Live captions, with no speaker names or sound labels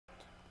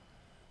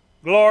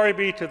Glory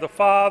be to the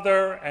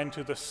Father, and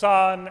to the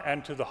Son,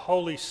 and to the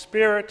Holy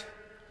Spirit,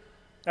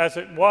 as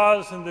it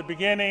was in the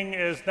beginning,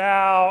 is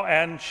now,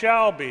 and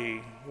shall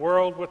be,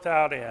 world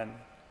without end.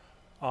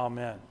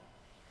 Amen.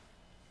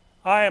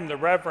 I am the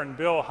Reverend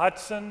Bill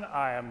Hudson.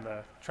 I am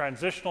the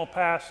transitional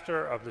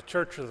pastor of the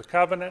Church of the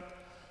Covenant.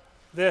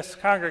 This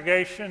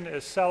congregation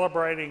is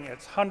celebrating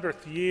its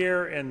 100th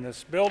year in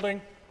this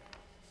building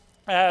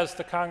as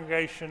the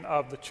congregation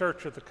of the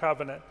Church of the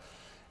Covenant.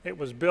 It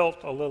was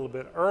built a little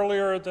bit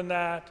earlier than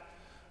that,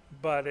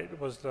 but it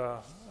was the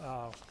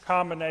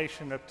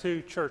combination of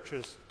two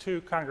churches,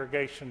 two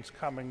congregations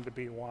coming to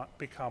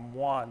become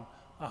one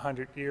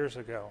 100 years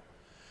ago.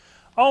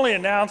 Only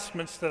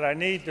announcements that I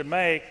need to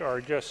make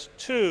are just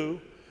two.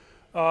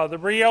 The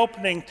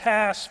reopening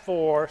task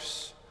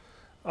force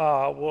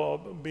will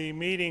be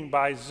meeting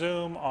by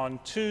Zoom on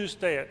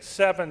Tuesday at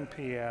 7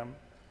 p.m.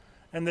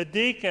 And the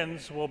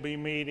deacons will be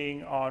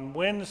meeting on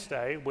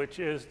Wednesday, which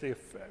is the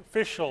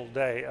official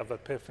day of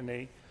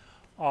Epiphany,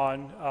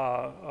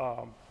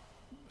 on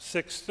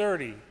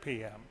 6:30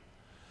 p.m.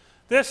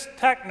 This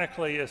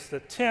technically is the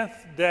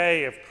 10th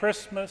day of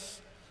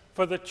Christmas.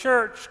 For the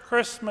church,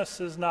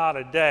 Christmas is not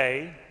a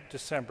day,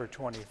 December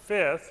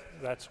 25th,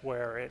 that's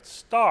where it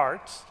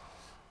starts,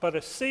 but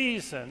a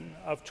season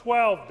of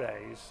 12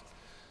 days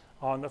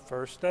on the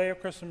first day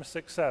of Christmas,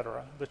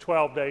 etc. The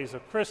 12 days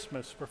of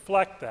Christmas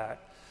reflect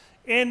that.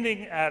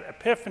 Ending at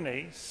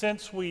Epiphany,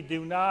 since we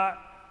do not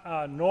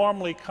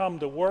normally come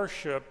to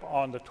worship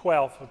on the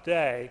 12th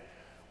day,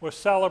 we're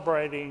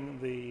celebrating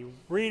the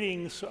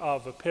readings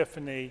of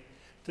Epiphany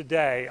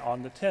today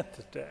on the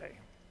 10th day.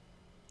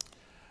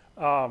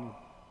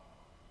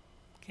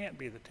 Can't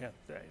be the 10th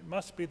day. It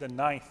must be the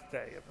 9th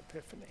day of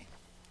Epiphany.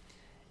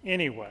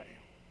 Anyway,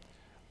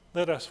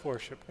 let us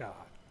worship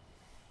God.